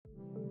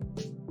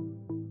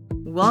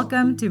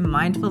Welcome to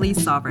Mindfully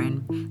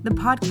Sovereign, the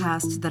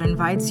podcast that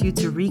invites you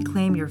to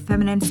reclaim your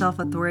feminine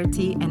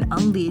self-authority and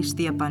unleash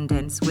the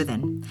abundance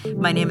within.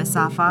 My name is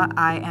Safa,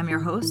 I am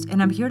your host,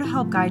 and I'm here to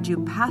help guide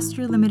you past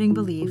your limiting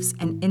beliefs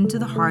and into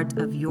the heart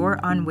of your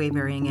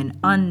unwavering and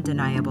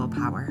undeniable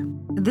power.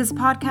 This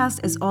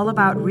podcast is all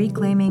about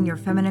reclaiming your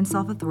feminine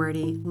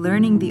self-authority,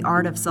 learning the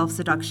art of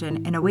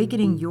self-seduction, and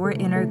awakening your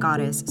inner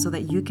goddess so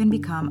that you can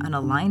become an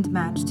aligned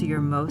match to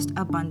your most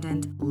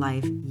abundant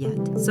life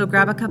yet. So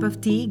grab a cup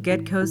of tea,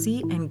 get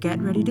cozy, and get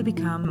ready to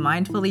become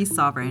mindfully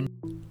sovereign.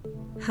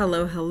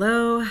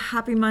 Hello,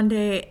 happy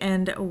Monday,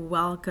 and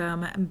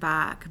welcome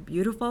back,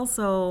 beautiful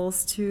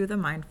souls, to the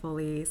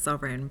Mindfully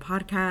Sovereign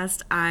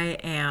podcast. I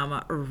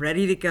am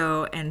ready to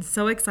go and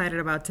so excited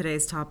about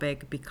today's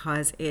topic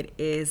because it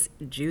is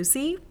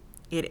juicy.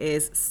 It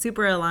is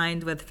super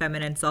aligned with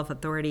feminine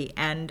self-authority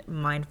and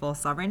mindful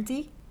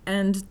sovereignty.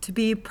 And to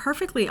be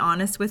perfectly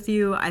honest with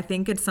you, I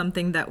think it's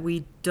something that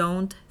we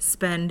don't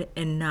spend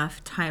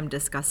enough time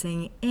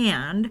discussing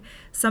and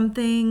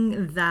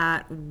something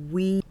that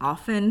we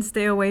often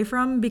stay away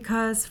from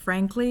because,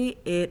 frankly,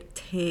 it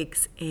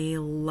takes a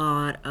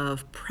lot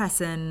of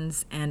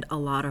presence and a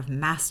lot of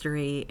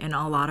mastery and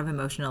a lot of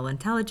emotional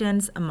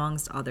intelligence,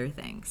 amongst other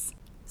things.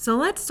 So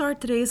let's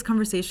start today's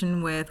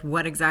conversation with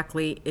what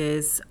exactly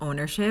is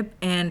ownership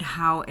and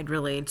how it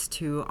relates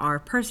to our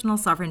personal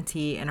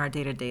sovereignty in our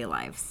day-to-day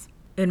lives.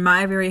 In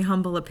my very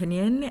humble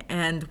opinion,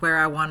 and where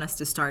I want us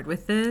to start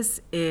with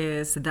this,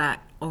 is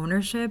that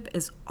ownership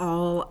is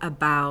all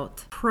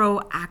about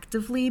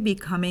proactively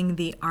becoming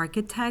the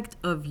architect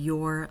of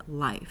your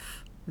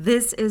life.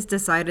 This is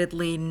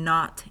decidedly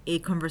not a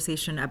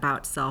conversation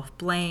about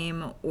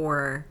self-blame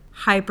or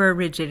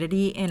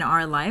hyper-rigidity in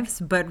our lives,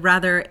 but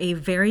rather a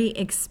very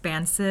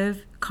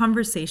expansive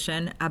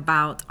conversation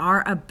about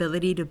our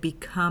ability to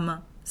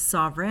become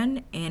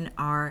sovereign in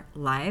our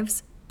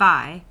lives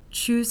by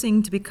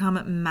choosing to become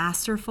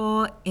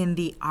masterful in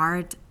the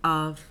art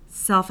of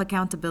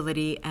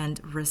self-accountability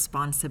and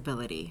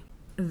responsibility.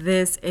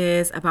 This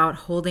is about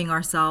holding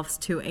ourselves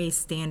to a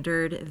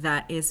standard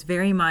that is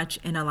very much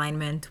in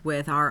alignment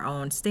with our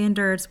own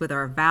standards, with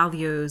our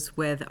values,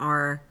 with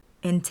our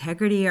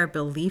integrity, our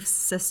belief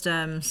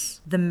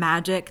systems, the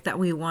magic that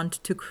we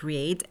want to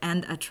create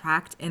and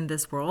attract in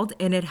this world.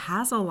 And it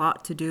has a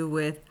lot to do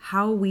with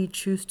how we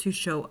choose to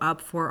show up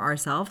for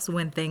ourselves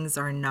when things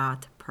are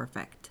not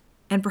perfect.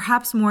 And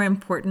perhaps more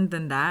important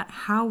than that,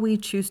 how we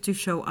choose to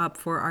show up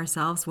for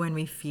ourselves when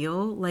we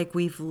feel like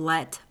we've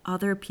let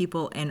other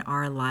people in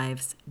our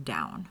lives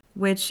down.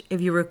 Which,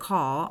 if you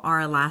recall,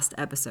 our last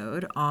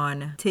episode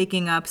on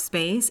taking up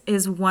space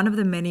is one of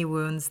the many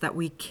wounds that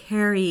we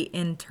carry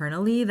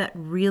internally that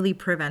really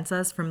prevents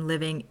us from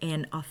living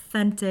an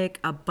authentic,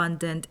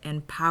 abundant,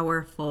 and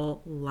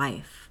powerful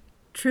life.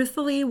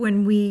 Truthfully,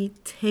 when we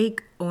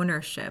take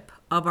ownership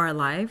of our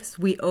lives,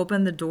 we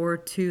open the door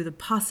to the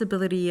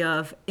possibility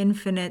of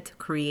infinite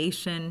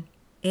creation,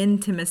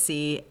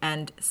 intimacy,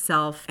 and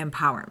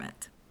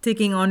self-empowerment.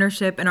 Taking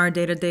ownership in our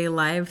day-to-day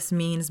lives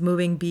means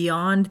moving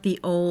beyond the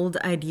old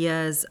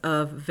ideas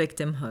of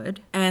victimhood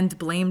and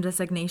blame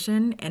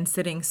designation and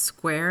sitting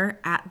square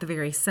at the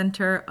very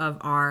center of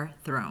our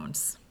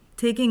thrones.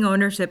 Taking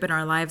ownership in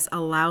our lives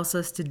allows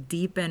us to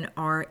deepen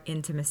our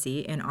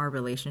intimacy in our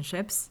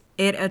relationships.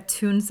 It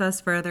attunes us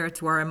further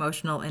to our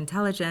emotional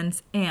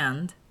intelligence,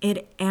 and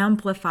it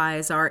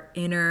amplifies our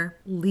inner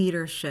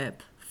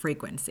leadership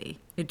frequency.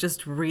 It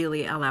just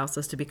really allows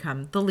us to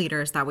become the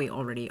leaders that we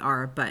already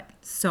are, but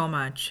so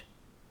much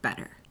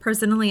better.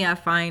 Personally, I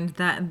find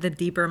that the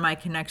deeper my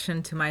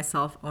connection to my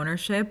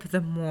self-ownership,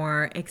 the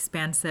more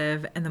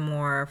expansive and the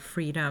more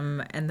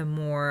freedom and the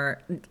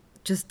more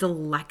just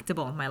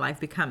delectable my life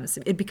becomes.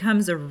 It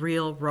becomes a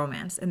real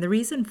romance. And the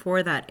reason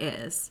for that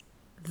is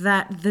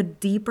that the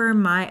deeper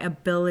my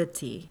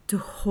ability to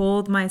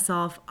hold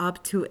myself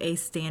up to a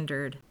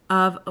standard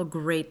of a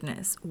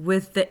greatness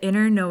with the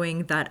inner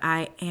knowing that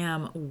I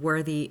am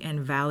worthy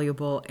and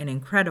valuable and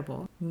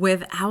incredible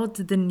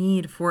without the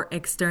need for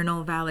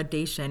external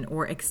validation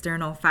or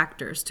external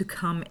factors to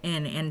come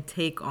in and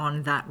take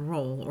on that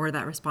role or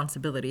that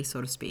responsibility,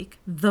 so to speak,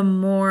 the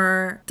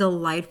more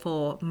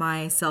delightful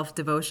my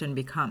self-devotion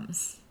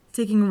becomes.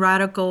 Taking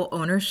radical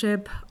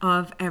ownership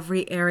of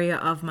every area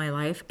of my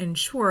life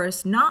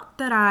ensures not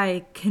that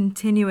I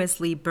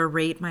continuously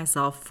berate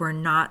myself for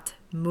not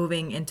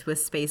moving into a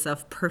space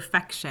of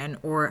perfection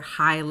or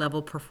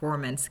high-level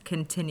performance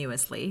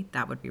continuously.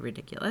 That would be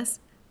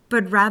ridiculous.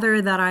 But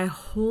rather that I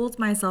hold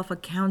myself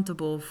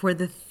accountable for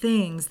the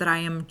things that I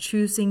am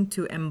choosing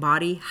to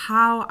embody,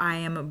 how I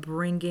am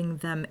bringing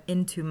them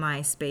into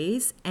my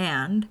space,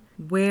 and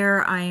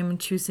where I am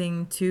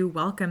choosing to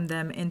welcome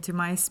them into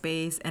my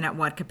space and at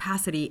what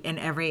capacity in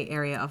every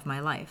area of my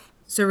life.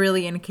 So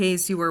really, in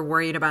case you were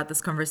worried about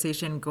this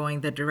conversation going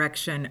the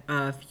direction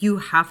of you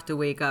have to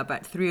wake up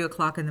at 3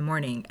 o'clock in the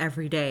morning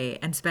every day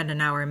and spend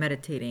an hour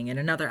meditating and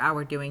another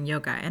hour doing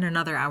yoga and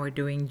another hour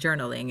doing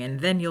journaling,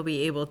 and then you'll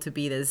be able to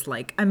be this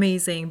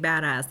amazing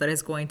badass that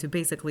is going to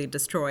basically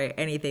destroy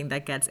anything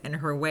that gets in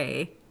her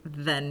way.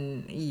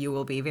 then you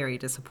will be very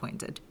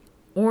disappointed.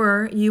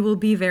 Or you will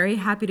be very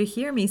happy to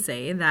hear me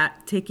say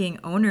that taking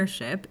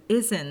ownership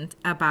isn't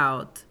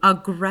about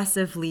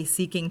aggressively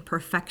seeking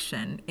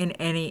perfection in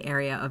any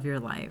area of your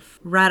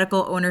life.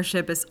 Radical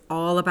ownership is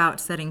all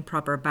about setting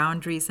proper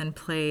boundaries in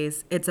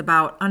place. It's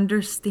about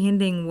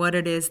understanding what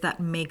it is that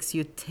makes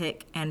you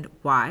tick and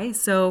why.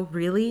 So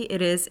really,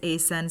 it is a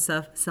sense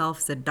of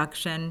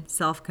self-seduction,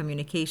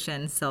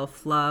 self-communication,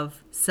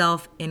 self-love,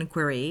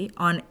 self-inquiry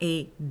on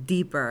a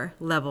deeper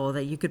level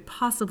that you could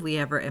possibly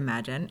ever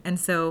imagine. And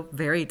so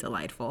very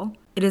delightful.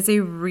 It is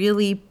a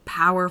really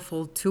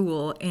powerful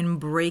tool in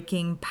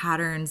breaking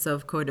patterns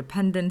of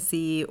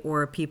codependency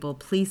or people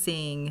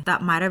pleasing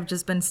that might have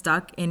just been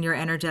stuck in your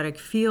energetic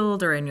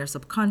field or in your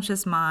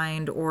subconscious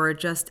mind or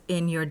just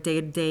in your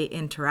day-to-day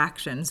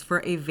interactions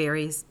for a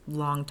very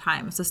long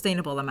time, a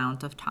sustainable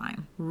amount of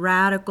time.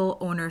 Radical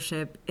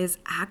ownership is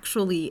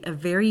actually a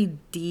very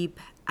deep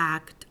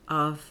act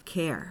of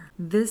care.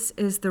 This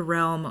is the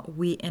realm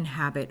we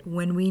inhabit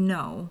when we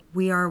know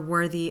we are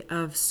worthy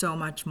of so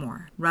much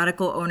more.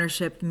 Radical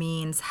ownership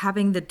means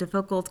having the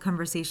difficult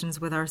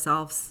conversations with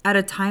ourselves at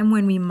a time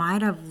when we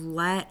might have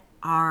let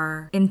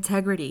our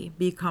integrity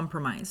be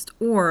compromised,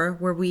 or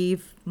where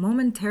we've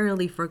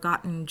momentarily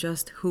forgotten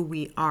just who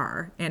we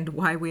are and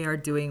why we are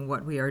doing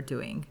what we are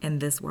doing in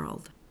this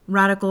world.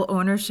 Radical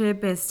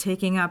ownership is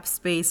taking up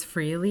space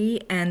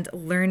freely and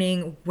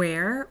learning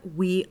where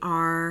we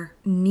are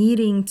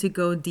needing to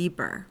go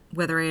deeper,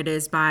 whether it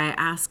is by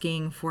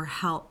asking for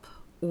help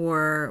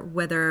or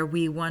whether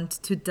we want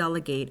to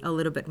delegate a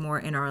little bit more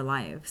in our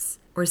lives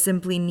or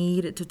simply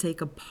need to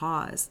take a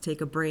pause,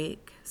 take a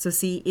break. So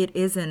see, it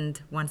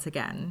isn't, once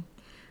again,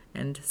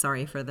 and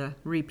sorry for the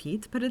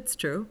repeat, but it's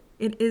true.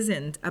 It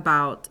isn't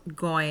about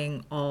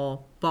going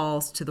all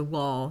balls to the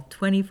wall,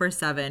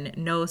 24/7,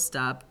 no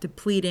stop,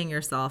 depleting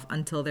yourself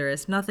until there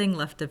is nothing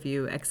left of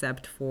you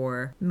except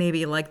for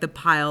maybe like the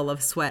pile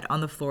of sweat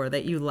on the floor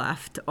that you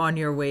left on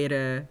your way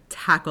to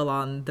tackle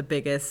on the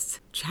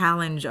biggest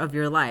challenge of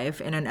your life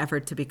in an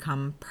effort to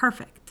become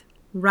perfect.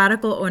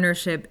 Radical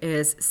ownership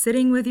is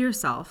sitting with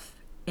yourself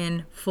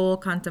in full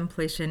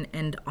contemplation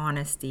and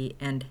honesty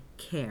and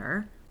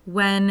care.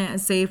 When,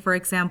 say, for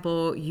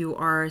example, you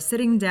are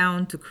sitting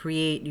down to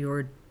create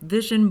your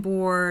vision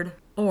board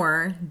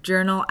or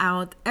journal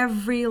out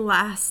every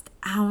last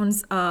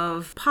ounce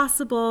of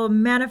possible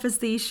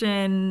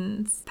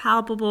manifestations,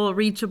 palpable,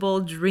 reachable,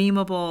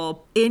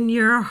 dreamable in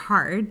your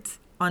heart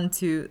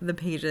onto the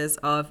pages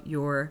of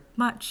your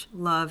much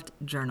loved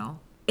journal.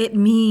 It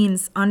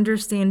means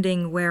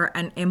understanding where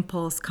an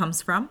impulse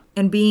comes from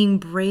and being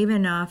brave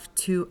enough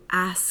to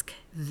ask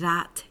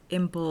that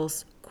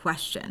impulse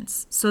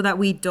questions so that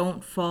we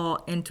don't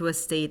fall into a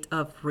state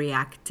of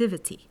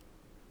reactivity.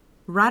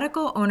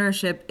 Radical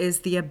ownership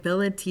is the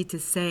ability to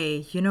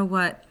say, you know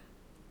what,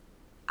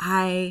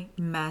 I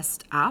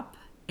messed up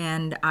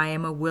and I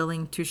am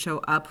willing to show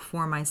up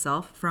for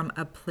myself from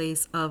a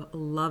place of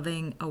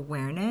loving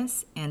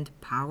awareness and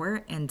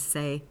power and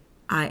say,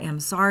 I am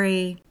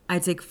sorry, I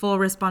take full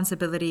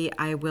responsibility,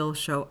 I will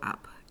show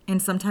up.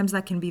 And sometimes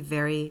that can be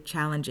very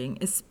challenging,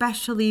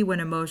 especially when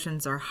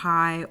emotions are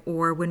high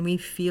or when we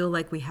feel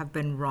like we have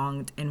been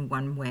wronged in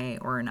one way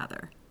or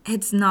another.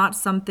 It's not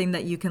something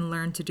that you can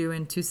learn to do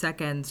in 2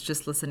 seconds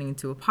just listening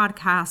to a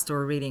podcast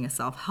or reading a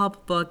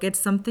self-help book. It's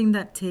something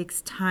that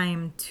takes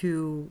time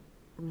to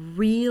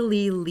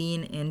really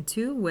lean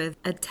into with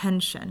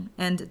attention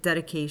and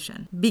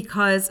dedication,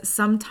 because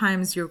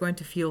sometimes you're going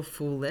to feel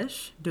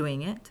foolish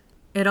doing it.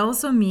 It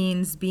also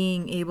means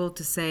being able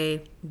to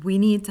say, we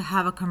need to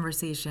have a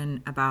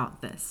conversation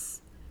about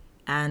this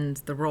and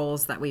the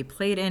roles that we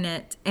played in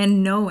it,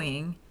 and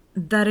knowing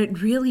that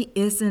it really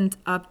isn't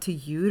up to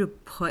you to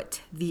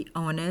put the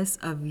onus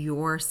of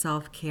your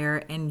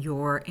self-care and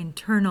your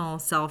internal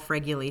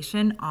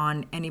self-regulation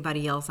on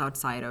anybody else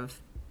outside of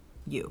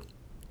you.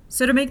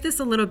 So to make this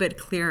a little bit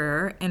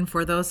clearer, and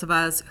for those of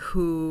us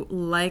who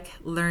like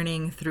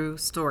learning through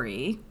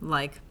story,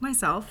 like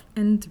myself,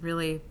 and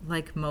really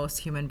like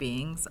most human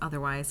beings,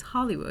 otherwise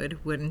Hollywood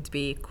wouldn't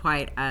be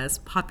quite as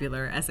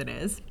popular as it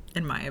is,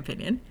 in my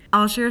opinion,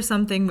 I'll share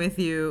something with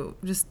you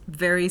just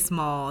very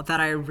small that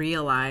I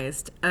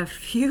realized a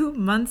few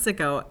months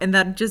ago and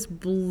that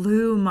just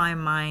blew my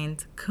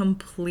mind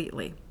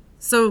completely.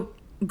 So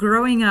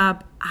growing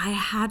up, I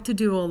had to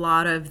do a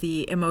lot of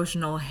the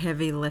emotional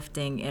heavy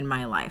lifting in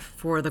my life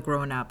for the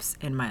grown-ups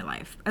in my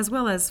life, as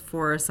well as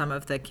for some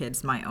of the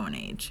kids my own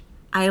age.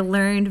 I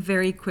learned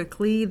very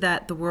quickly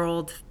that the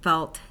world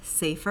felt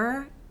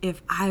safer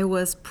if I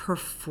was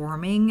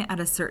performing at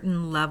a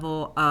certain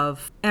level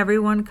of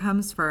everyone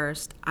comes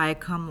first, I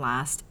come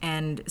last,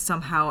 and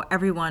somehow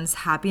everyone's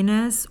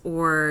happiness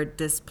or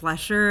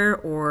displeasure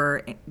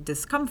or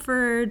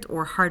discomfort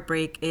or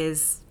heartbreak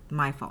is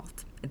my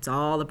fault. It's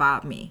all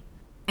about me.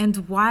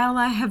 And while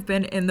I have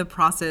been in the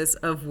process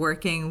of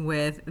working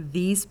with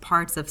these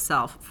parts of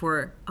self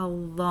for a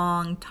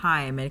long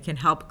time and can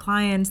help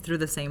clients through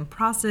the same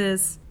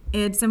process,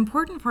 It's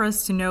important for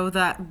us to know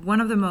that one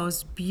of the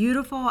most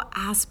beautiful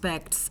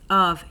aspects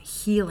of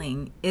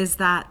healing is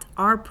that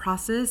our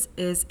process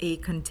is a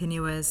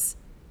continuous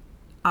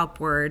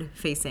upward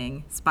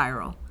facing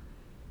spiral.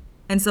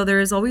 And so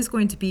there is always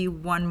going to be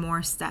one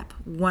more step,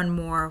 one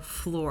more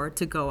floor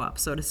to go up,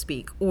 so to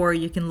speak. Or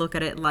you can look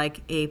at it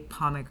like a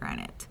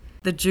pomegranate.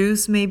 The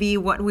juice may be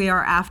what we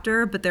are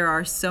after, but there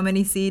are so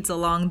many seeds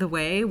along the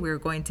way. We're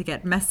going to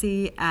get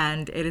messy,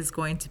 and it is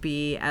going to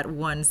be at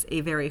once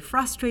a very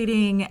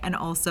frustrating and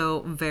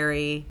also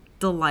very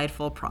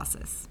delightful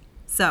process.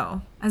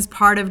 So, as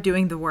part of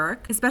doing the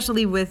work,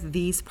 especially with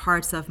these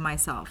parts of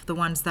myself, the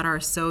ones that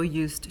are so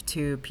used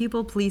to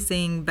people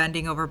pleasing,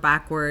 bending over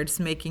backwards,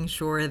 making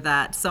sure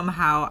that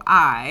somehow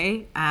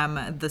I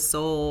am the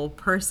sole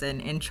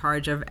person in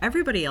charge of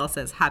everybody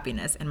else's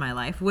happiness in my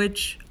life,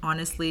 which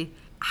honestly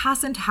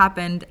hasn't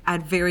happened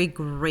at very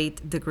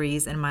great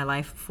degrees in my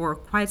life for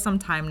quite some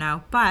time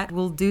now, but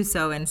will do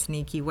so in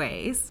sneaky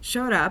ways.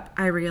 Showed up,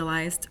 I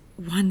realized,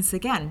 once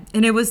again.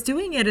 And it was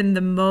doing it in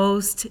the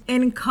most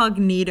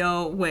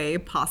incognito way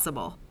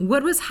possible.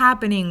 What was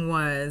happening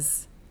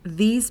was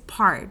these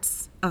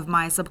parts of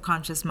my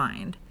subconscious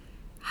mind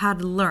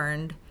had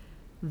learned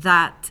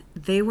that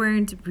they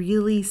weren't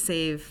really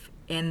safe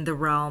in the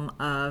realm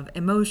of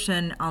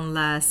emotion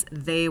unless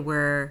they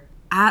were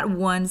at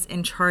once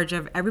in charge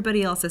of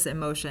everybody else's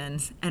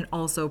emotions and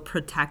also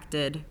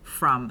protected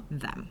from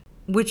them,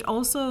 which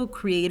also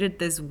created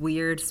this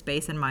weird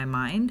space in my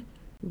mind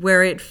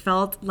where it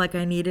felt like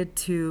I needed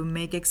to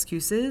make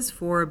excuses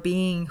for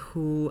being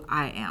who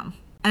I am.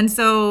 And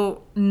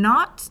so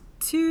not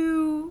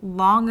too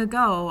long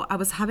ago, I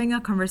was having a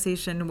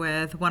conversation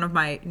with one of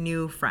my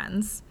new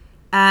friends,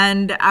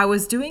 and I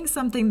was doing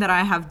something that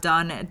I have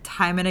done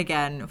time and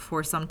again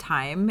for some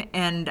time,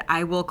 and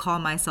I will call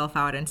myself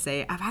out and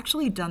say, I've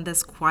actually done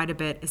this quite a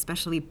bit,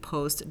 especially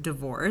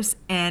post-divorce,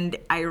 and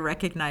I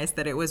recognized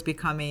that it was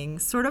becoming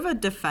sort of a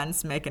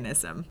defense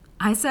mechanism.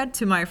 I said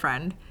to my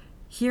friend,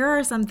 here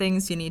are some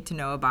things you need to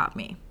know about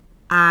me.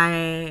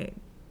 I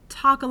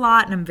talk a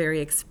lot and I'm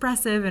very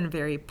expressive and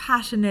very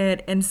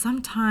passionate, and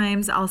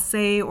sometimes I'll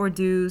say or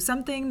do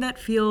something that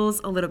feels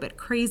a little bit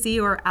crazy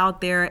or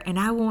out there, and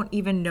I won't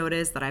even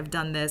notice that I've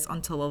done this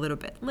until a little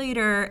bit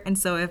later. And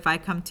so if I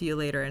come to you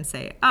later and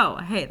say, oh,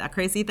 hey, that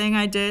crazy thing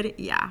I did,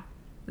 yeah,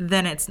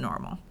 then it's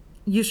normal.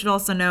 You should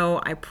also know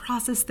I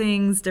process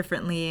things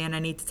differently and I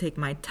need to take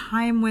my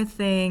time with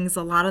things.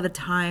 A lot of the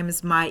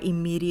times my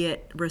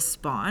immediate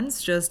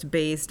response, just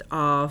based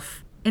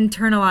off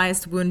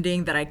internalized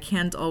wounding that I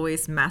can't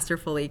always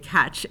masterfully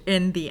catch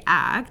in the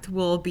act,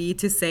 will be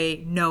to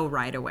say no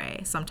right away.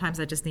 Sometimes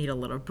I just need a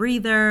little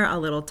breather, a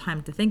little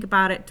time to think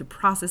about it, to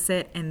process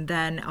it, and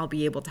then I'll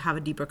be able to have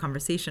a deeper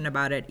conversation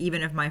about it,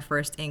 even if my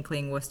first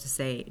inkling was to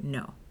say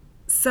no.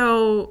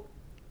 So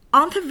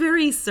on the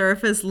very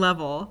surface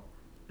level,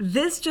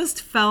 this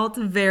just felt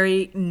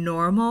very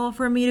normal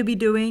for me to be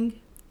doing,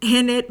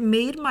 and it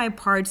made my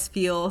parts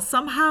feel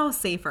somehow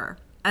safer,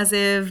 as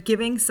if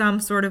giving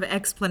some sort of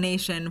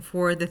explanation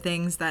for the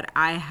things that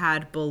I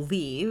had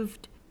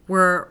believed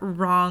were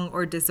wrong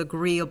or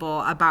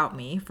disagreeable about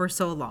me for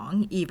so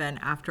long, even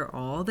after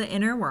all the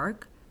inner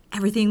work,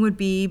 everything would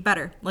be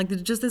better. Like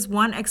just this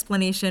one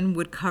explanation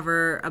would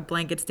cover a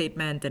blanket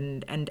statement,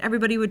 and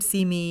everybody would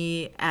see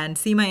me and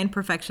see my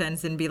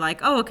imperfections and be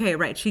like, oh, okay,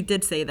 right, she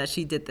did say that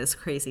she did this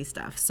crazy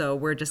stuff, so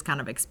we're just kind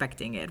of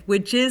expecting it,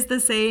 which is the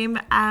same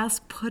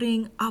as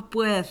putting up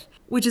with,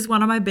 which is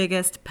one of my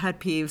biggest pet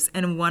peeves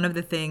and one of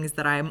the things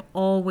that I'm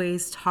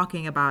always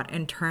talking about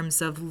in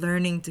terms of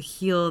learning to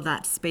heal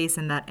that space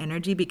and that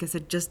energy, because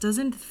it just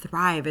doesn't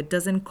thrive. It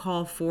doesn't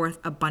call forth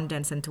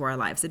abundance into our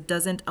lives. It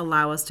doesn't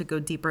allow us to go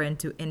deeper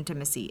into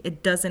intimacy.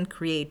 It doesn't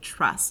create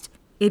trust.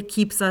 It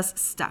keeps us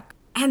stuck.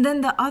 And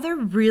then the other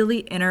really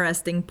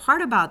interesting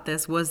part about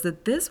this was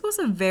that this was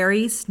a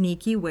very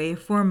sneaky way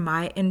for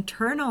my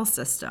internal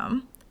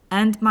system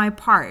and my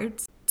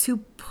parts to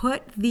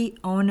put the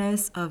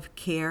onus of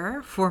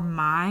care for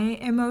my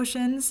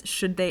emotions,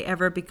 should they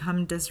ever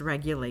become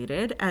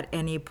dysregulated at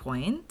any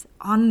point,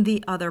 on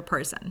the other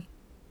person,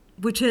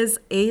 which is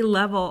a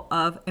level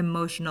of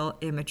emotional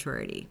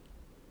immaturity.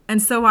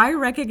 And so I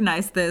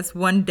recognized this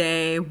one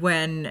day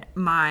when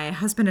my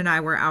husband and I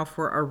were out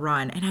for a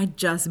run, and I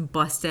just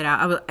busted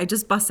out. I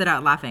just busted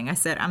out laughing. I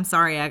said, I'm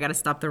sorry, I got to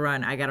stop the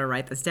run. I got to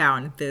write this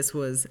down. This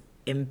was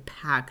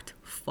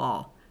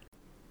impactful.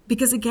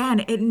 Because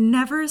again, it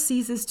never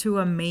ceases to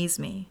amaze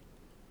me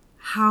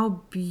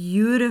how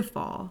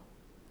beautiful,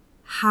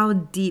 how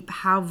deep,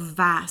 how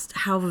vast,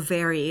 how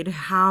varied,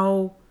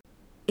 how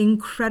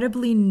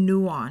incredibly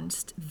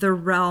nuanced the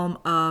realm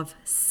of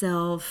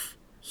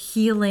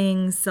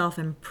self-healing,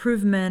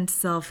 self-improvement,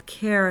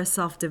 self-care,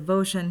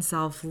 self-devotion,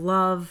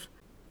 self-love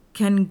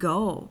can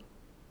go.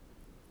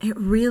 It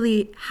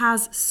really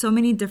has so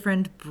many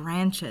different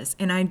branches,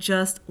 and I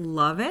just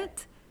love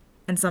it.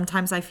 And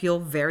sometimes I feel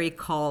very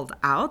called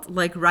out.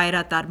 Like right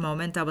at that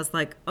moment, I was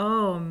like,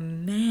 oh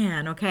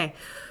man, okay,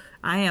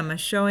 I am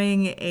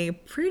showing a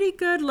pretty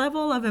good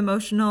level of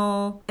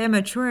emotional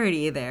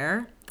immaturity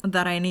there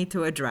that I need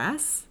to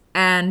address.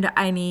 and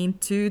I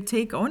need to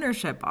take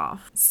ownership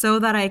of so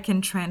that I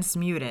can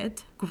transmute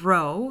it,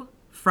 grow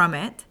from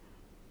it,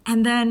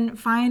 and then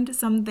find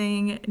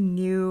something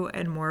new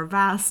and more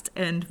vast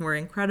and more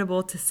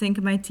incredible to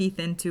sink my teeth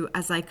into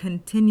as I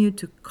continue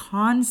to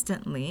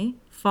constantly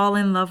fall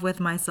in love with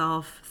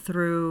myself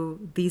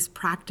through these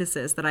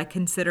practices that I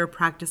consider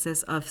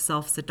practices of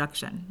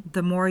self-seduction.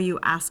 The more you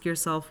ask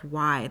yourself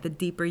why, the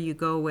deeper you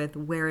go with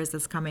where is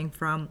this coming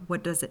from?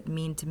 What does it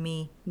mean to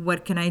me?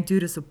 What can I do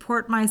to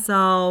support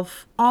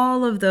myself?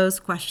 All of those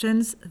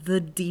questions,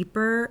 the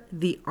deeper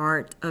the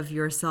art of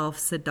your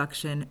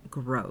self-seduction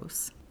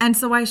grows. And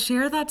so I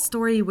share that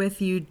story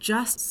with you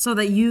just so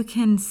that you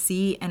can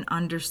see and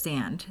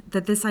understand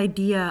that this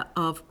idea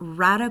of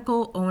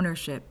radical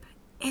ownership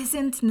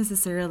isn't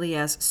necessarily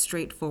as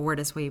straightforward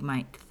as we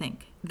might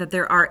think. That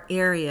there are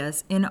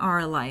areas in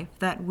our life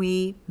that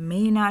we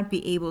may not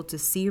be able to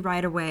see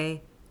right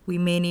away. We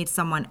may need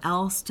someone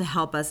else to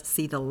help us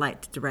see the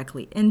light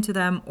directly into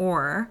them,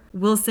 or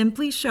we'll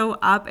simply show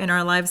up in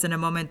our lives in a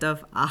moment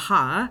of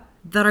aha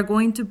that are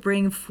going to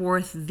bring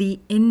forth the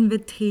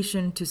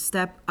invitation to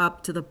step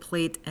up to the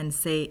plate and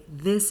say,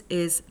 this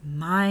is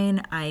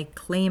mine, I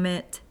claim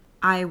it.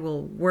 I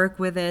will work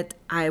with it.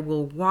 I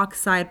will walk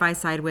side by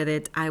side with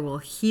it. I will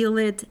heal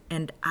it,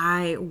 and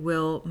I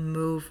will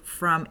move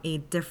from a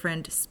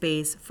different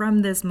space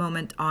from this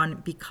moment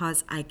on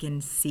because I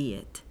can see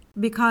it.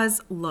 Because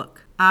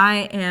look,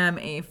 I am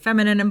a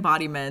feminine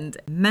embodiment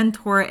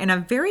mentor, and I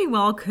very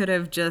well could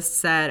have just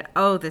said,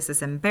 oh, this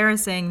is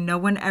embarrassing. No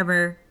one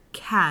ever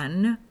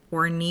can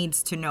or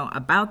needs to know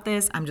about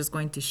this. I'm just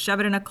going to shove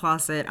it in a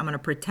closet. I'm going to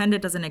pretend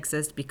it doesn't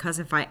exist, because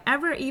if I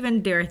ever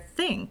even dare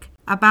think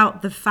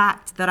about the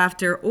fact that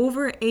after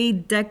over a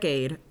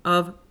decade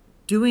of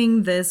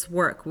doing this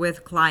work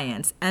with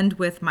clients and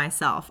with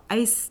myself,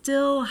 I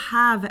still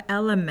have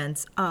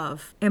elements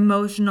of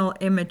emotional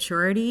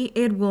immaturity,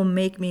 it will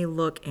make me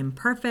look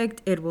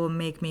imperfect. It will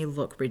make me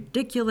look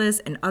ridiculous,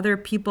 and other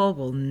people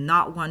will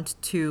not want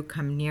to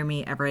come near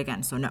me ever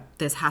again. So no,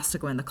 this has to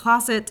go in the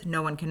closet.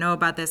 No one can know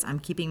about this. I'm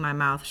keeping my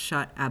mouth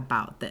shut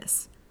about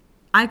this.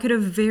 I could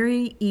have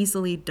very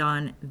easily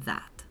done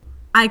that.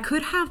 I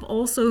could have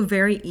also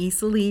very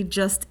easily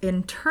just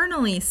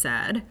internally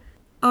said,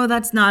 oh,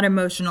 that's not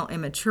emotional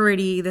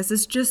immaturity. This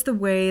is just the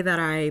way that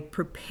I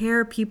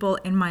prepare people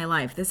in my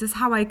life. This is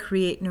how I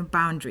create new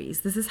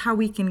boundaries. This is how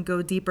we can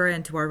go deeper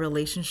into our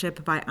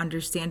relationship by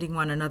understanding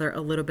one another a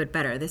little bit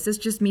better. This is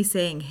just me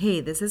saying, hey,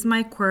 this is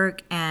my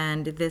quirk,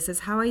 and this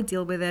is how I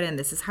deal with it, and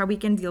this is how we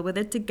can deal with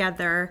it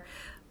together.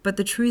 But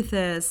the truth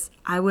is,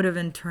 I would have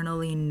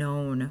internally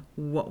known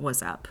what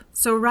was up.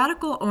 So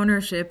radical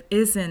ownership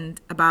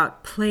isn't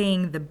about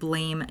playing the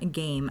blame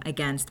game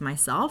against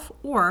myself,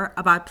 or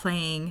about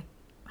playing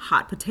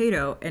hot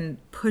potato and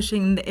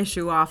pushing the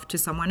issue off to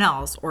someone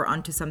else or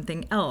onto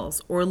something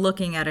else, or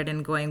looking at it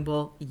and going,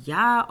 well,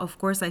 yeah, of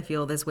course I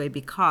feel this way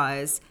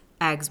because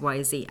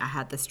XYZ. I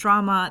had this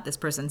trauma. This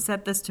person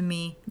said this to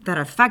me that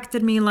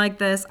affected me like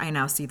this. I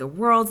now see the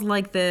world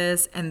like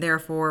this, and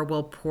therefore,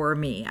 well, poor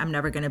me. I'm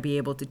never going to be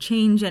able to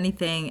change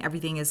anything.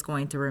 Everything is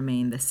going to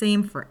remain the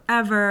same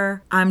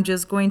forever. I'm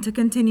just going to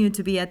continue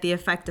to be at the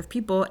effect of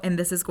people, and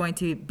this is going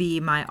to be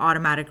my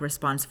automatic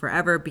response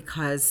forever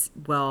because,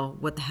 well,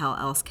 what the hell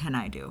else can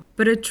I do?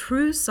 But a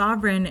true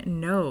sovereign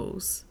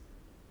knows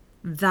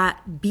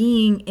that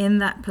being in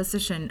that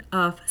position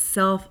of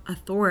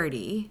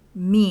self-authority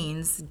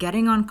means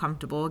getting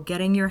uncomfortable,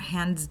 getting your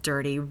hands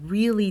dirty,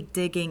 really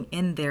digging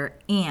in there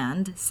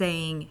and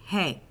saying,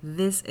 hey,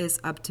 this is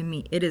up to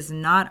me. It is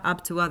not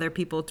up to other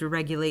people to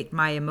regulate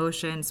my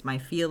emotions, my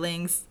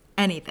feelings,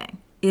 anything.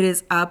 It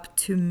is up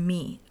to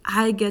me.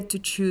 I get to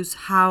choose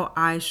how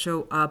I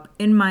show up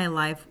in my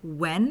life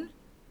when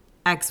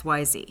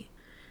XYZ.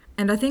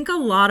 And I think a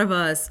lot of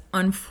us,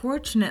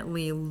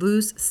 unfortunately,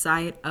 lose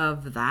sight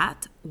of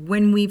that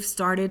when we've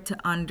started to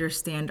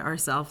understand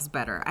ourselves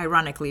better.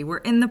 Ironically, we're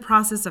in the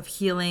process of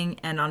healing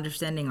and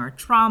understanding our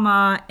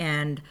trauma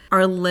and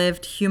our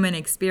lived human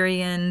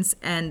experience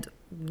and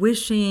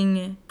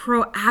wishing,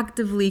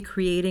 proactively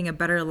creating a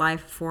better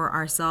life for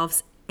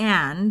ourselves.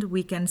 And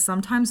we can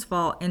sometimes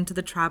fall into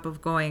the trap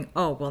of going,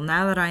 oh, well,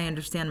 now that I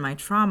understand my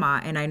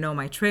trauma and I know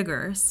my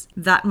triggers,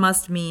 that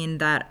must mean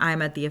that I'm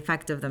at the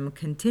effect of them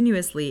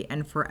continuously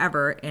and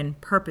forever in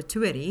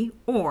perpetuity.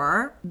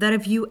 Or that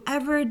if you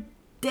ever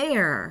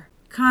dare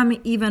come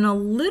even a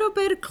little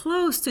bit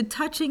close to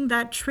touching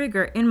that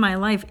trigger in my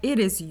life, it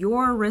is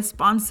your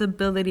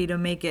responsibility to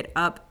make it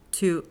up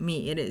to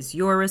me. It is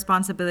your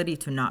responsibility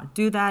to not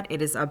do that.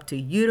 It is up to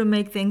you to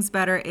make things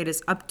better. It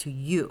is up to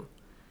you.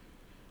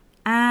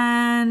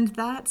 And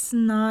that's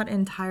not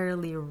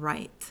entirely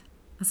right.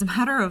 As a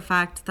matter of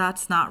fact,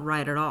 that's not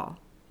right at all.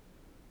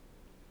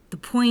 The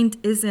point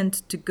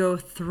isn't to go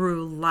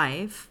through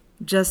life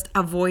just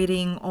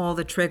avoiding all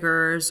the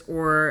triggers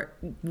or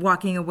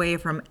walking away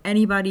from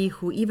anybody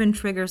who even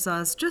triggers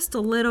us just a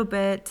little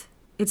bit.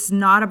 It's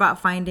not about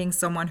finding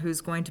someone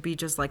who's going to be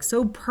just like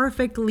so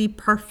perfectly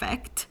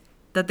perfect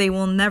that they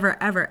will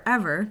never, ever,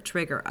 ever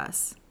trigger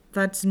us.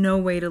 That's no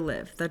way to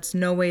live. That's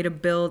no way to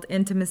build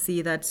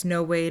intimacy. That's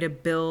no way to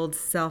build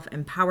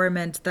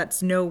self-empowerment.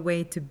 That's no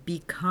way to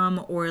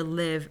become or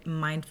live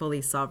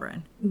mindfully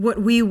sovereign.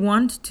 What we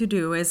want to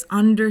do is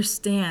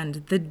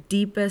understand the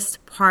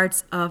deepest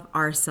parts of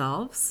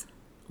ourselves,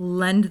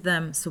 lend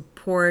them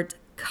support,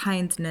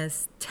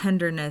 kindness,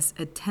 tenderness,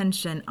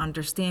 attention,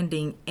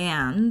 understanding,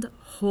 and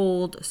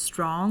hold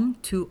strong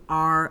to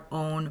our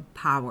own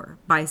power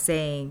by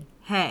saying,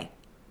 hey,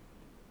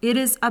 it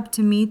is up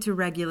to me to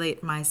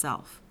regulate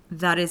myself.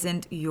 That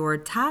isn't your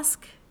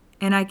task.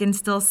 And I can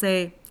still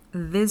say,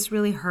 this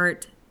really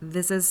hurt.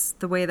 This is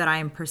the way that I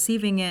am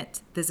perceiving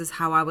it. This is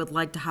how I would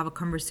like to have a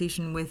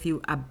conversation with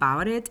you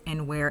about it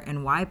and where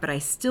and why. But I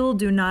still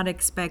do not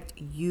expect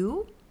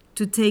you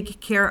to take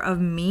care of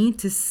me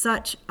to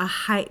such a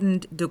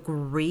heightened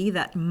degree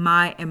that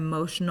my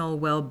emotional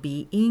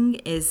well-being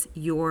is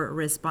your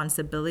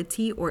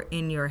responsibility or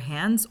in your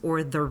hands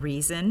or the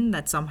reason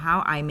that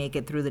somehow I make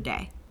it through the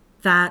day.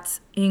 That's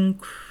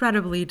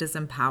incredibly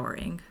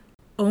disempowering.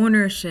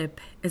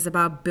 Ownership is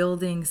about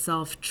building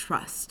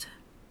self-trust.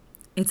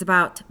 It's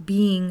about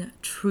being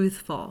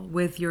truthful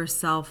with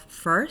yourself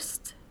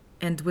first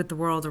and with the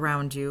world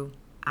around you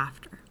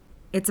after.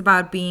 It's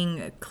about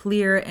being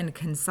clear and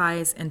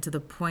concise and to the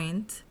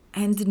point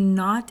and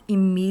not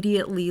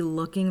immediately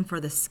looking for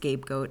the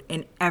scapegoat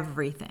in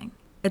everything.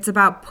 It's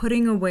about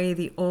putting away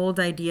the old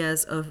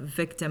ideas of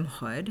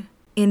victimhood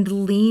and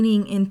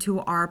leaning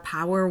into our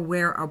power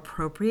where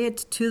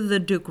appropriate to the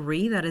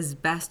degree that is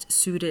best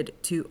suited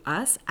to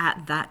us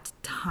at that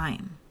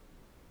time.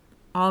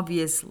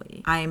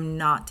 Obviously, I am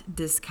not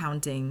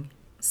discounting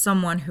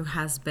someone who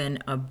has been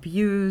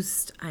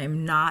abused. I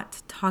am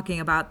not talking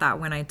about that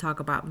when I talk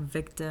about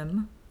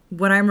victim.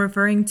 What I'm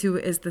referring to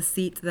is the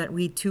seat that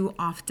we too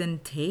often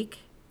take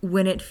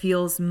when it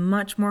feels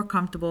much more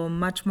comfortable,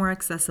 much more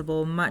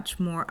accessible, much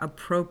more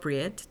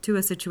appropriate to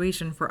a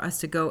situation for us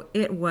to go,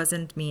 it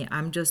wasn't me.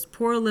 I'm just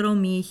poor little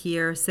me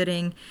here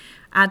sitting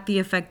at the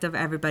effect of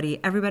everybody.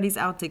 Everybody's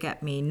out to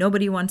get me.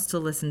 Nobody wants to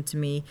listen to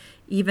me.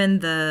 Even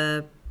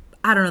the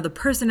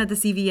person at the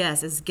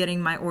CVS is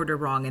getting my order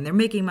wrong and they're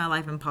making my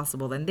life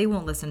impossible and they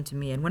won't listen to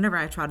me. And whenever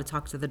I try to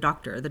talk to the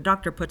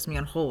doctor puts me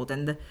on hold.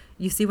 And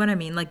you see what I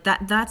mean? Like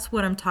that's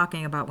what I'm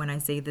talking about when I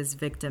say this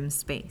victim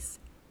space.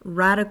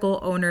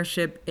 Radical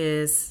ownership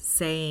is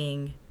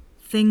saying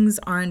things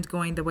aren't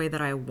going the way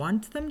that I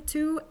want them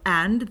to,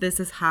 and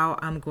this is how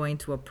I'm going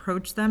to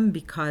approach them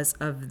because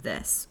of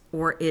this.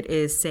 Or it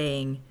is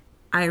saying,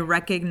 I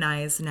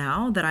recognize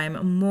now that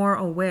I'm more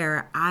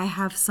aware I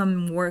have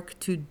some work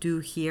to do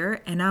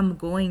here and I'm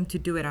going to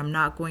do it. I'm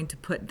not going to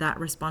put that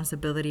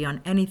responsibility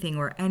on anything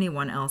or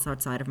anyone else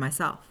outside of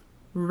myself.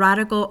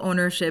 Radical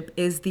ownership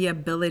is the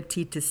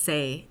ability to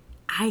say,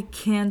 I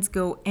can't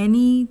go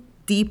any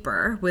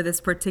deeper with this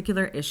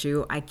particular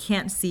issue. I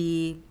can't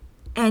see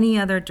any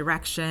other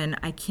direction.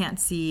 I can't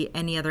see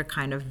any other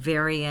kind of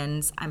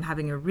variance. I'm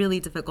having a really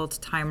difficult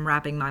time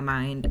wrapping my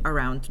mind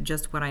around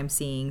just what I'm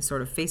seeing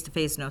sort of face to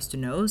face, nose to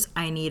nose.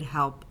 I need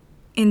help.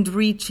 And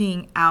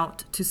reaching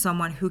out to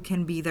someone who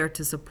can be there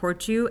to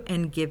support you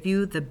and give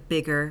you the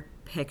bigger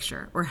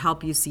picture or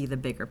help you see the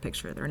bigger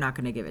picture. They're not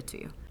going to give it to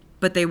you,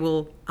 but they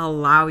will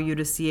allow you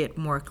to see it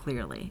more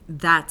clearly.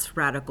 That's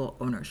radical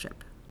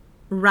ownership.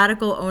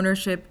 Radical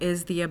ownership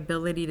is the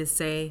ability to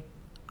say,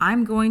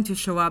 I'm going to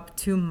show up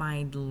to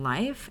my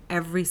life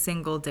every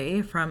single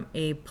day from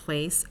a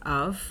place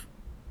of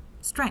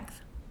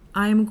strength.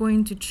 I'm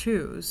going to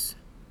choose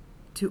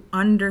to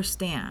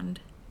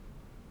understand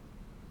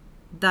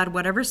that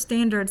whatever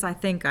standards I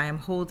think I am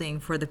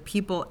holding for the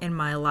people in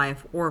my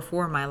life or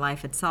for my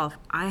life itself,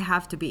 I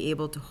have to be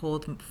able to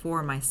hold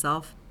for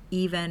myself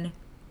even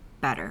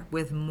better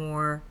with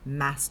more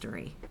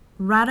mastery.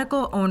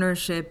 Radical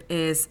ownership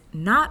is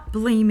not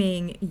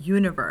blaming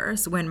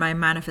universe when my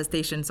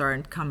manifestations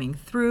aren't coming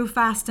through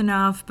fast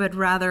enough, but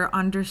rather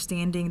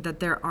understanding that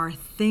there are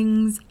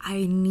things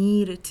I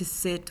need to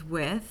sit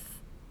with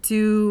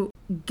to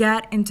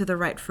get into the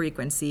right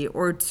frequency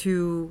or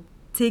to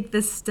take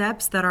the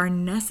steps that are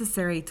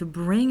necessary to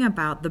bring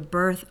about the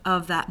birth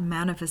of that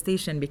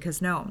manifestation.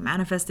 Because no,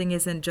 manifesting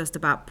isn't just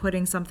about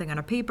putting something on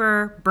a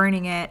paper,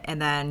 burning it, and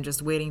then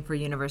just waiting for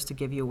universe to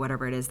give you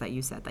whatever it is that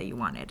you said that you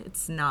wanted.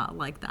 It's not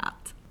like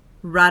that.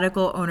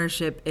 Radical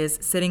ownership is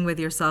sitting with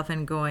yourself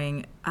and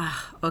going,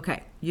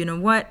 okay, you know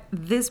what?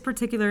 This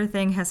particular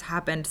thing has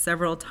happened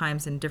several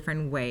times in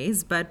different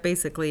ways, but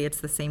basically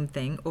it's the same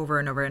thing over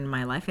and over in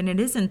my life, and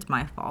it isn't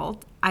my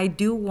fault. I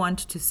do want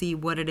to see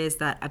what it is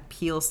that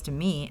appeals to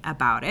me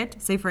about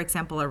it. Say, for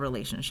example, a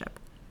relationship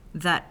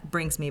that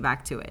brings me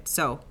back to it.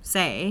 So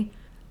say,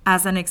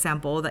 as an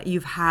example, that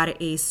you've had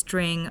a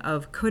string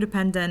of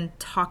codependent,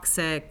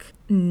 toxic,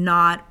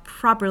 not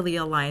properly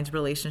aligned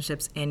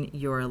relationships in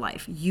your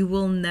life. You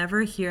will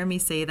never hear me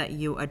say that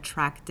you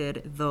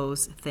attracted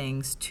those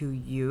things to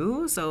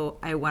you. So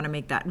I want to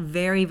make that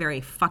very,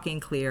 very fucking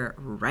clear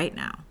right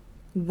now.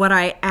 What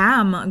I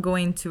am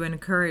going to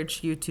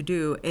encourage you to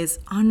do is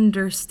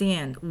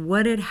understand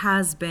what it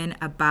has been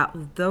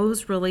about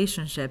those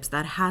relationships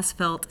that has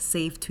felt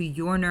safe to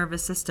your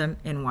nervous system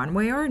in one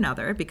way or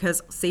another,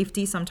 because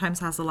safety sometimes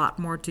has a lot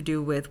more to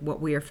do with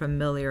what we are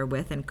familiar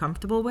with and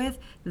comfortable with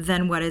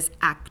than what is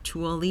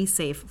actually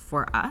safe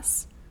for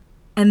us.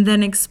 And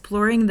then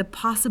exploring the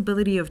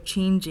possibility of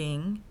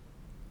changing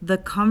the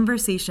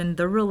conversation,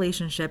 the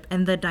relationship,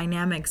 and the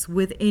dynamics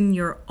within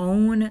your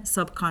own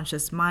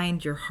subconscious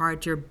mind, your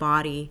heart, your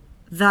body,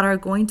 that are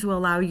going to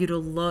allow you to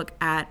look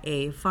at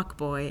a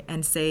fuckboy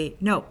and say,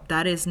 no,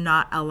 that is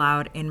not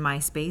allowed in my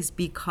space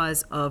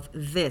because of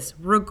this,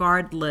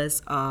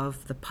 regardless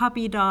of the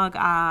puppy dog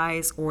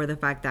eyes or the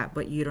fact that,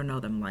 but you don't know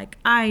them like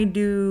I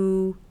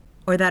do,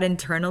 or that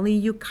internally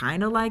you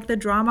kind of like the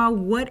drama,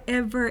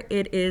 whatever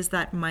it is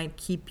that might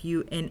keep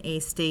you in a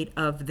state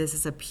of this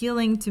is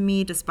appealing to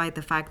me despite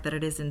the fact that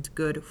it isn't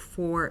good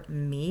for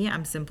me.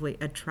 I'm simply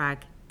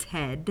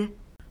attracted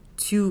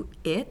to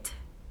it,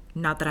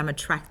 not that I'm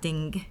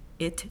attracting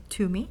it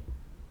to me.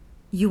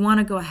 You want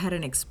to go ahead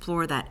and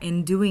explore that.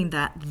 In doing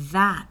that,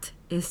 that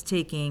is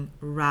taking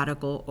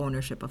radical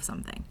ownership of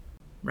something.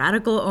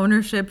 Radical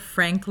ownership,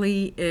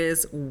 frankly,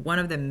 is one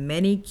of the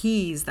many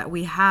keys that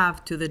we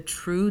have to the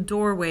true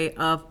doorway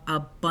of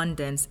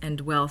abundance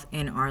and wealth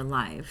in our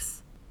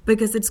lives.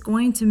 Because it's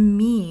going to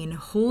mean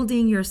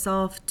holding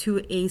yourself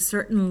to a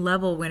certain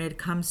level when it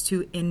comes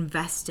to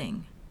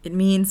investing. It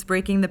means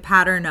breaking the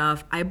pattern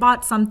of, I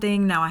bought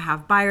something, now I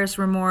have buyer's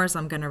remorse,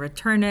 I'm going to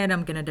return it,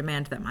 I'm going to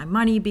demand that my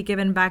money be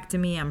given back to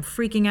me, I'm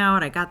freaking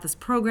out, I got this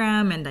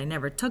program and I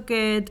never took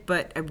it,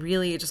 but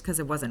just because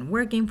it wasn't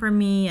working for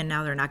me and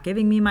now they're not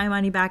giving me my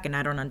money back and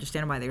I don't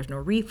understand why there's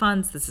no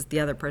refunds, this is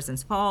the other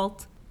person's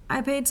fault.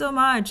 I paid so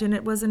much and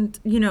it wasn't,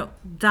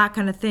 that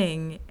kind of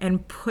thing,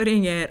 and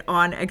putting it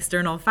on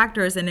external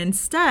factors, and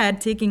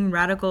instead taking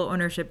radical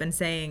ownership and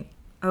saying,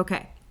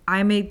 okay,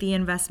 I made the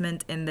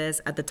investment in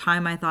this at the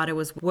time I thought it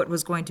was what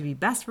was going to be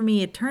best for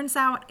me. It turns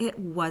out it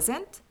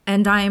wasn't.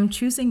 And I am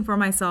choosing for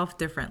myself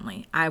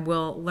differently. I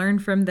will learn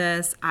from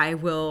this. I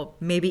will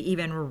maybe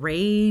even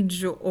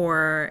rage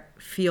or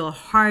feel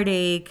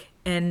heartache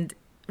and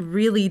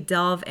really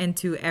delve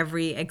into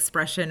every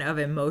expression of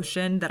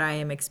emotion that I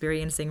am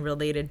experiencing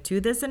related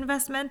to this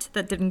investment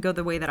that didn't go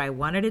the way that I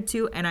wanted it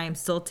to. And I am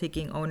still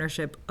taking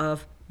ownership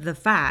of the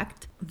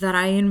fact that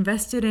I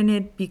invested in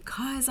it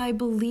because I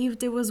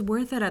believed it was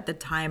worth it at the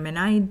time, and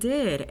I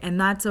did, and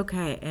that's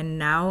okay. And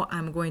now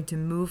I'm going to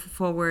move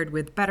forward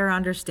with better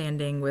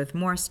understanding, with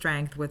more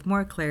strength, with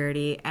more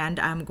clarity, and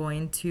I'm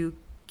going to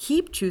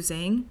keep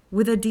choosing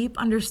with a deep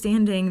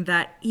understanding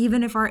that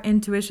even if our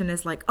intuition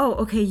is like, oh,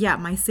 okay, yeah,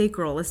 my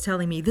sacral is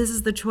telling me this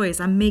is the choice,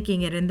 I'm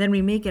making it, and then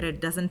we make it,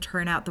 it doesn't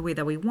turn out the way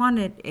that we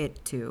wanted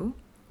it to,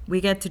 we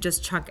get to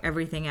just chuck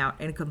everything out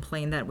and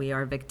complain that we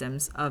are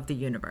victims of the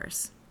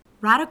universe.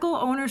 Radical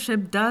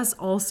ownership does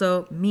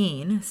also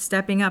mean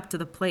stepping up to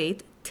the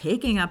plate,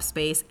 taking up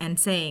space, and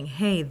saying,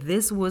 hey,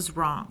 this was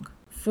wrong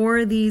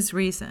for these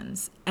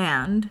reasons,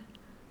 and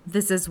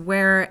this is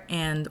where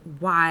and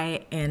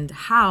why and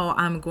how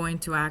I'm going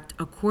to act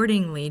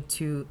accordingly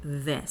to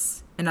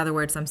this. In other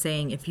words, I'm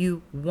saying if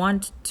you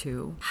want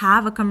to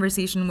have a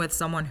conversation with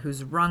someone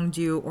who's wronged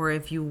you, or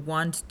if you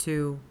want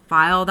to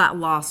file that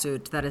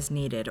lawsuit that is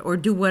needed, or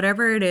do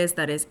whatever it is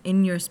that is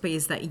in your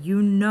space that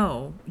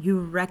you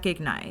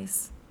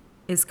recognize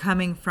is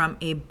coming from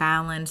a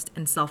balanced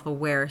and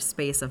self-aware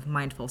space of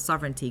mindful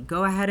sovereignty,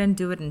 go ahead and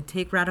do it and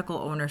take radical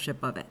ownership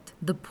of it.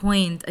 The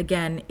point,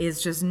 again,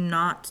 is just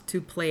not to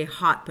play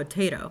hot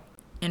potato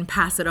and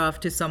pass it off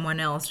to someone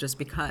else just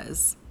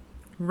because.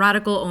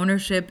 Radical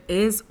ownership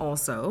is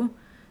also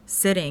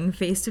sitting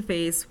face to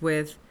face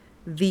with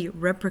the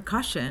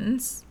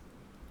repercussions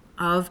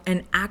of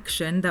an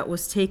action that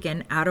was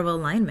taken out of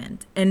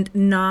alignment and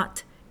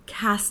not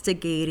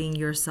castigating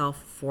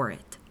yourself for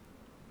it.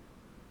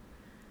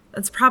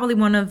 That's probably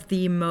one of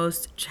the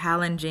most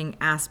challenging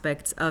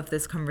aspects of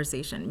this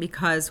conversation,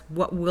 because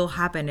what will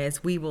happen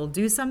is we will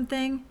do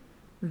something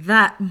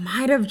that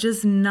might have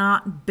just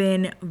not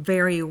been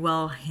very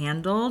well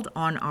handled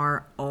on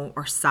our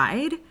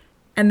side.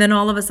 And then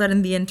all of a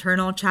sudden the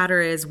internal chatter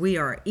is, we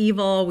are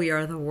evil, we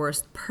are the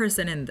worst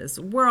person in this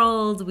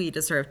world, we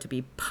deserve to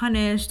be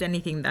punished,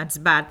 anything that's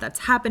bad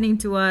that's happening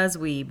to us,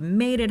 we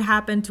made it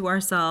happen to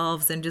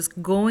ourselves, and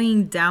just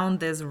going down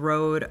this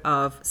road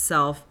of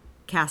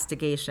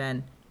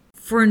self-castigation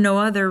for no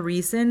other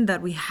reason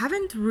that we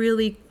haven't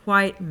really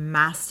quite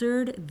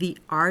mastered the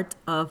art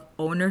of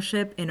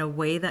ownership in a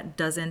way that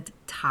doesn't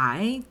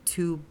tie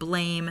to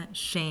blame,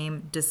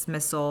 shame,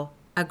 dismissal,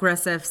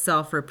 aggressive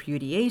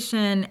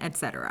self-repudiation,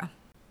 etc.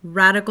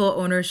 Radical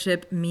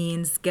ownership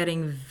means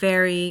getting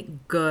very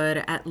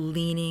good at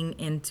leaning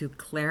into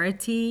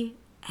clarity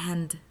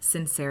and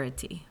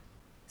sincerity.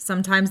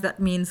 Sometimes that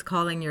means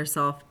calling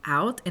yourself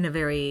out in a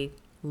very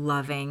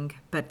loving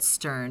but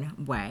stern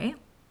way.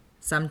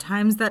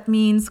 Sometimes that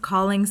means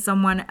calling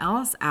someone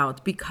else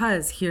out,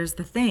 because here's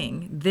the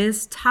thing,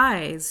 this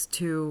ties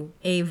to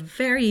a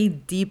very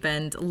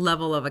deepened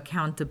level of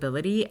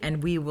accountability,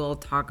 and we will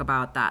talk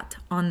about that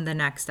on the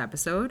next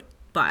episode.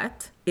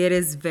 But it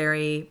is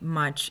very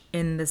much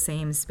in the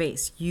same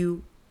space.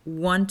 You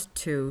want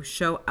to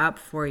show up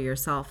for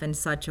yourself in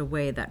such a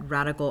way that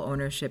radical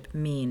ownership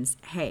means,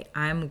 hey,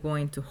 I'm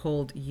going to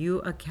hold you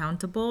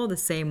accountable the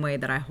same way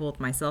that I hold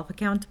myself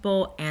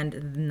accountable,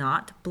 and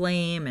not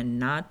blame and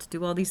not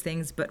do all these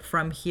things, but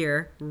from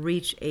here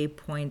reach a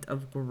point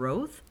of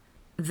growth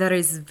that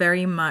is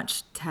very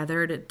much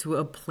tethered to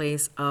a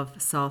place of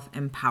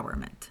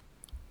self-empowerment.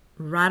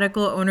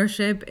 Radical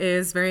ownership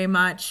is very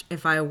much,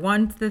 if I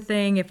want the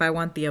thing, if I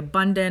want the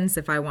abundance,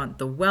 if I want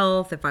the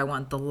wealth, if I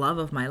want the love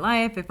of my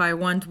life, if I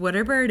want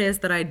whatever it is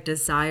that I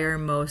desire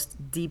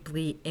most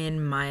deeply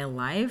in my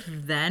life,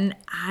 then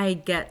I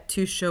get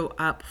to show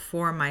up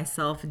for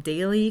myself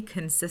daily,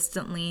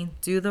 consistently,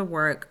 do the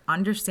work,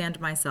 understand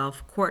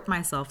myself, court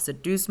myself,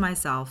 seduce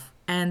myself,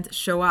 and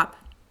show up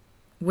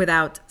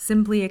without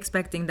simply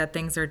expecting that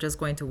things are just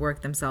going to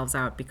work themselves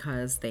out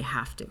because they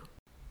have to.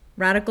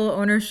 Radical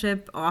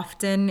ownership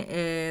often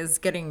is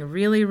getting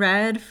really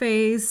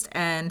red-faced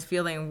and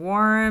feeling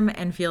warm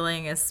and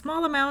feeling a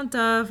small amount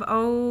of,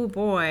 oh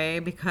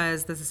boy,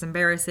 because this is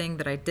embarrassing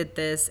that I did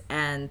this,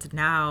 and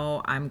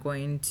now I'm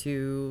going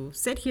to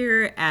sit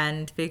here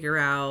and figure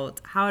out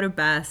how to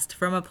best,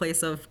 from a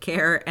place of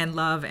care and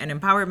love and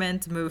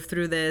empowerment, move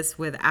through this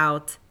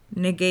without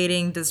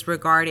negating,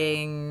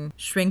 disregarding,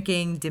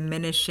 shrinking,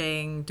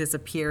 diminishing,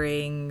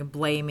 disappearing,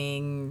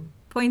 blaming,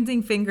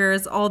 pointing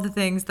fingers, all the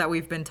things that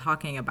we've been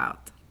talking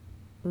about.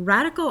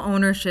 Radical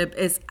ownership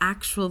is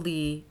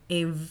actually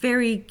a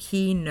very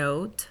key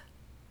note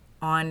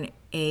on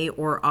a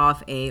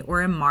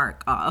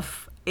mark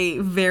of a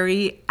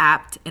very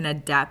apt and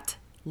adept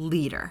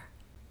leader.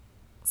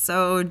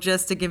 So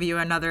just to give you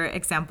another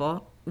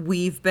example,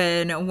 we've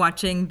been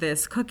watching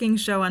this cooking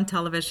show on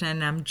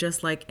television. I'm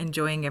just like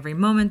enjoying every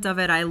moment of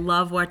it. I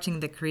love watching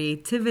the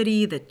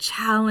creativity, the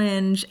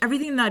challenge,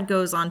 everything that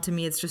goes on. To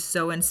me, it's just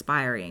so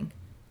inspiring.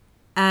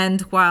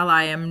 And while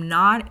I am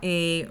not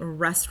a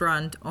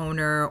restaurant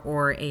owner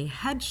or a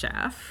head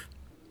chef,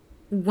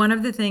 one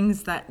of the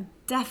things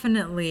that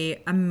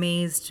definitely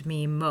amazed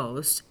me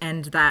most,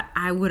 and that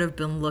I would have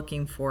been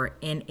looking for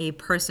in a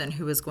person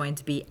who is going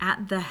to be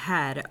at the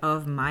head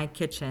of my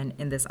kitchen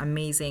in this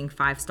amazing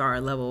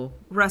 5-star level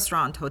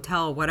restaurant,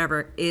 hotel,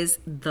 whatever, is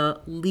the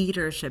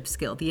leadership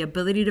skill, the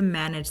ability to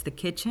manage the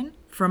kitchen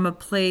from a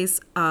place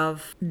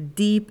of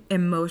deep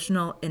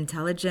emotional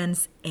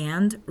intelligence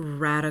and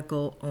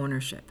radical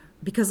ownership.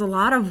 Because a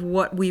lot of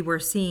what we were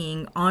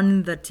seeing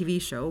on the TV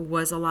show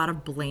was a lot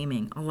of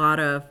blaming, a lot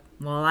of,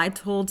 well, I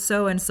told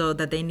so-and-so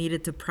that they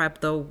needed to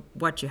prep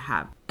what you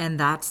have. And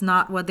that's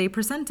not what they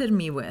presented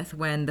me with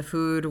when the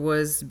food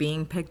was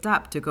being picked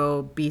up to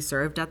go be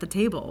served at the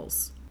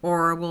tables.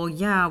 Or, well,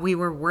 yeah, we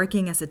were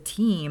working as a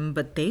team,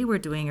 but they were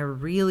doing a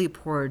really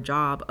poor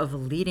job of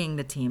leading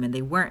the team and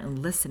they weren't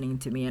listening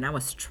to me. And I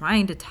was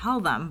trying to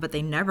tell them, but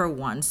they never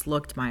once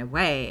looked my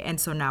way.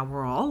 And so now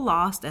we're all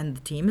lost and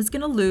the team is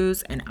going to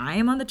lose and I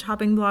am on the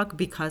chopping block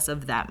because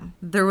of them.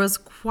 There was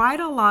quite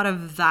a lot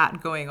of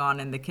that going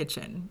on in the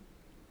kitchen.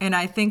 And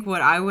I think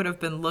what I would have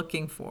been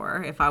looking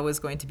for if I was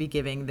going to be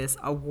giving this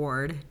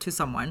award to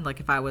someone, like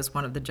if I was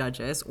one of the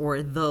judges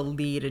or the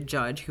lead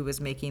judge who was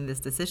making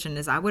this decision,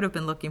 is I would have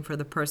been looking for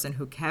the person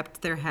who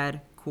kept their head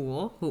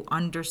cool, who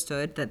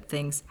understood that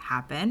things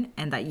happen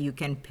and that you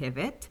can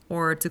pivot.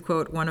 Or to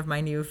quote one of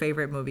my new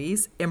favorite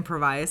movies,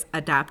 improvise,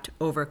 adapt,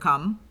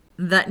 overcome.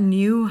 That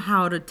knew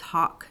how to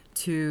talk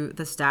to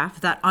the staff,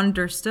 that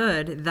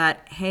understood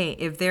that, hey,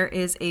 if there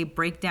is a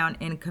breakdown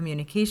in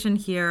communication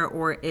here,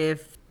 or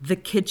if the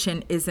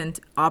kitchen isn't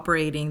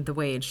operating the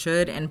way it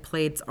should and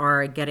plates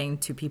are getting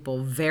to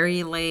people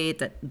very late,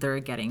 that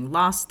they're getting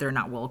lost, they're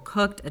not well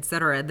cooked,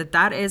 etc.,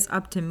 that is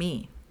up to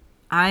me.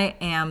 I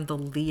am the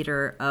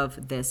leader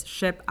of this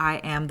ship. I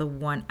am the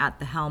one at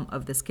the helm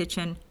of this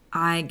kitchen.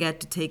 I get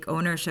to take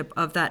ownership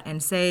of that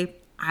and say,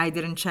 I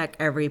didn't check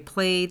every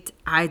plate.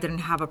 I didn't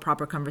have a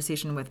proper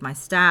conversation with my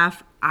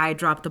staff. I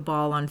dropped the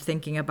ball on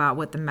thinking about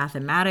what the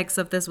mathematics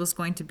of this was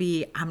going to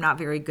be. I'm not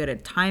very good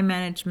at time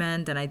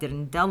management and I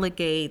didn't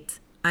delegate.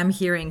 I'm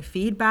hearing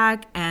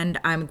feedback and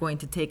I'm going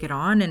to take it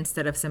on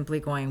instead of simply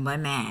going, well,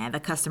 man, the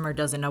customer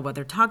doesn't know what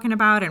they're talking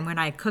about. And when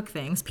I cook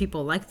things,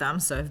 people like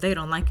them. So if they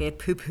don't like it,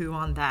 poo-poo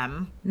on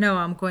them. No,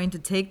 I'm going to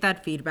take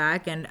that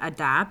feedback and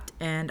adapt,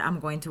 and I'm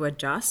going to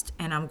adjust,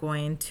 and I'm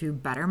going to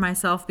better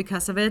myself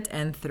because of it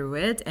and through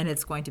it. And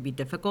it's going to be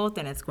difficult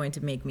and it's going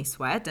to make me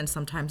sweat. And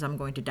sometimes I'm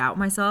going to doubt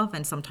myself,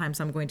 and sometimes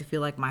I'm going to feel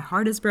like my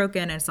heart is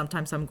broken, and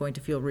sometimes I'm going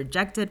to feel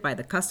rejected by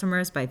the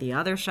customers, by the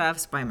other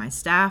chefs, by my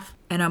staff.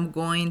 And I'm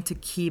going to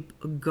keep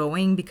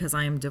going because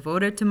I am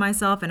devoted to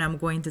myself, and I'm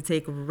going to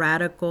take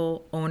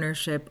radical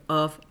ownership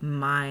of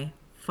my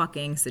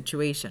fucking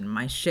situation,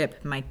 my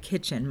ship, my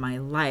kitchen, my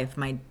life,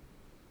 my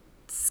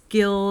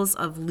skills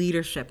of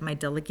leadership, my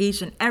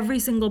delegation. Every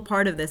single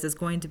part of this is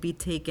going to be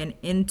taken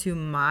into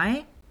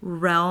my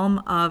realm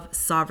of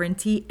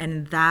sovereignty,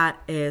 and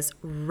that is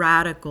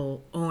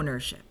radical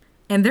ownership.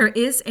 And there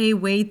is a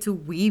way to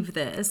weave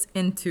this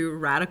into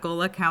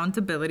radical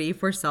accountability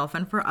for self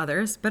and for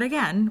others. But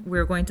again,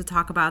 we're going to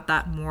talk about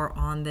that more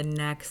on the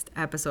next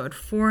episode.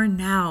 For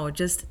now,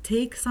 just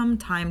take some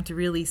time to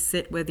really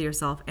sit with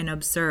yourself and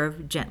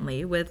observe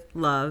gently with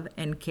love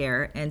and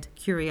care and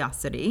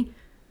curiosity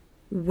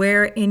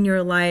where in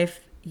your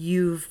life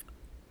you've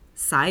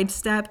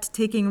sidestepped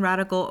taking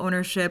radical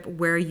ownership,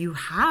 where you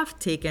have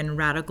taken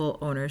radical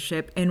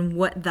ownership, and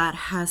what that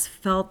has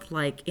felt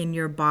like in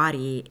your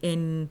body,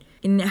 in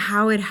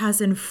how it has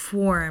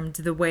informed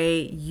the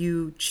way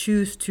you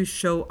choose to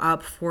show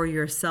up for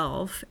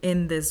yourself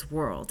in this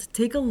world.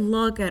 Take a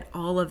look at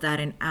all of that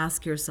and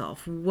ask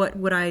yourself, what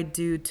would I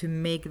do to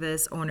make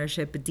this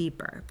ownership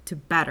deeper, to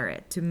better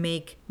it, to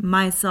make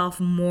myself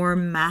more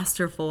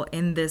masterful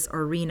in this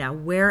arena?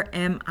 Where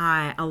am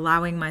I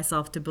allowing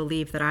myself to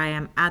believe that I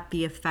am at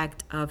the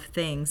effect of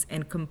things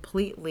and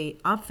completely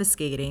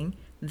obfuscating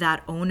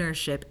that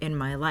ownership in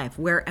my life?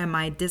 Where am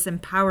I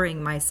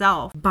disempowering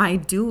myself by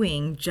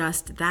doing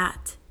just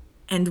that?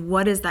 And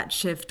what is that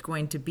shift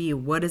going to be?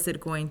 What is it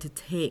going to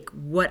take?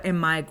 What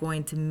am I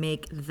going to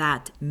make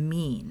that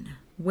mean?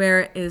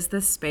 Where is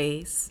the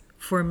space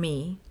for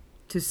me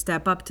to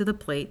step up to the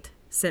plate,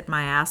 sit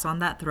my ass on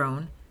that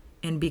throne,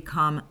 and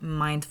become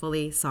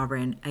mindfully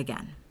sovereign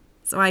again?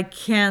 So I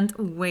can't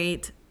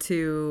wait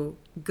to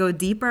go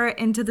deeper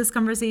into this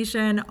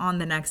conversation on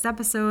the next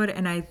episode.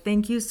 And I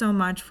thank you so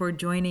much for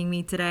joining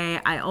me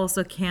today. I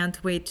also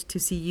can't wait to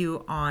see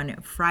you on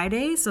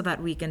Friday so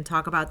that we can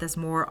talk about this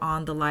more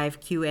on the live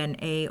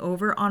Q&A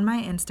over on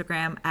my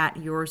Instagram at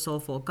Your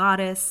Soulful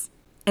Goddess.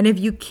 And if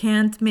you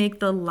can't make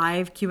the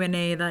live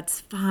Q&A,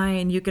 that's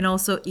fine. You can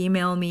also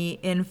email me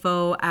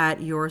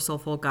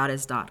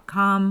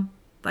info@yoursoulfulgoddess.com.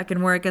 That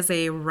can work as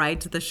a right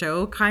to the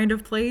show kind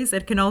of place.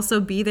 It can also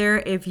be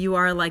there if you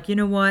are like, you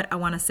know what, I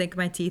want to sink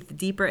my teeth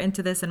deeper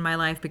into this in my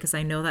life because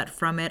I know that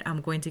from it,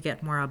 I'm going to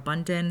get more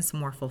abundance,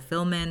 more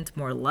fulfillment,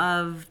 more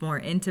love, more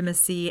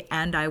intimacy,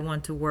 and I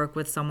want to work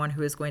with someone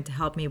who is going to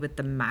help me with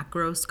the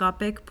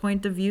macroscopic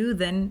point of view.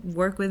 Then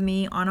work with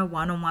me on a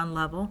one-on-one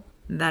level.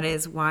 That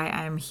is why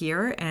I'm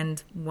here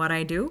and what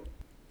I do.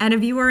 And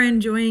if you are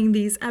enjoying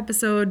these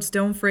episodes,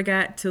 don't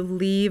forget to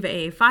leave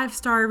a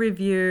 5-star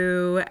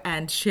review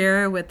and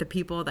share with the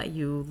people that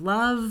you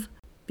love,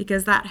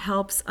 because that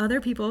helps other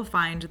people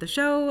find the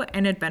show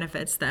and it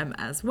benefits them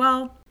as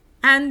well.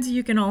 And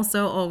you can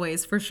also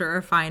always for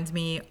sure find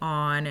me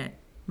on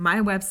my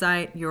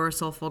website,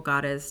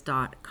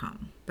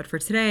 yoursoulfulgoddess.com. But for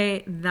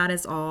today, that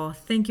is all.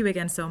 Thank you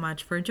again so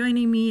much for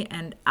joining me,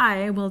 and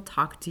I will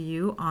talk to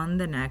you on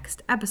the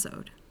next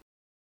episode.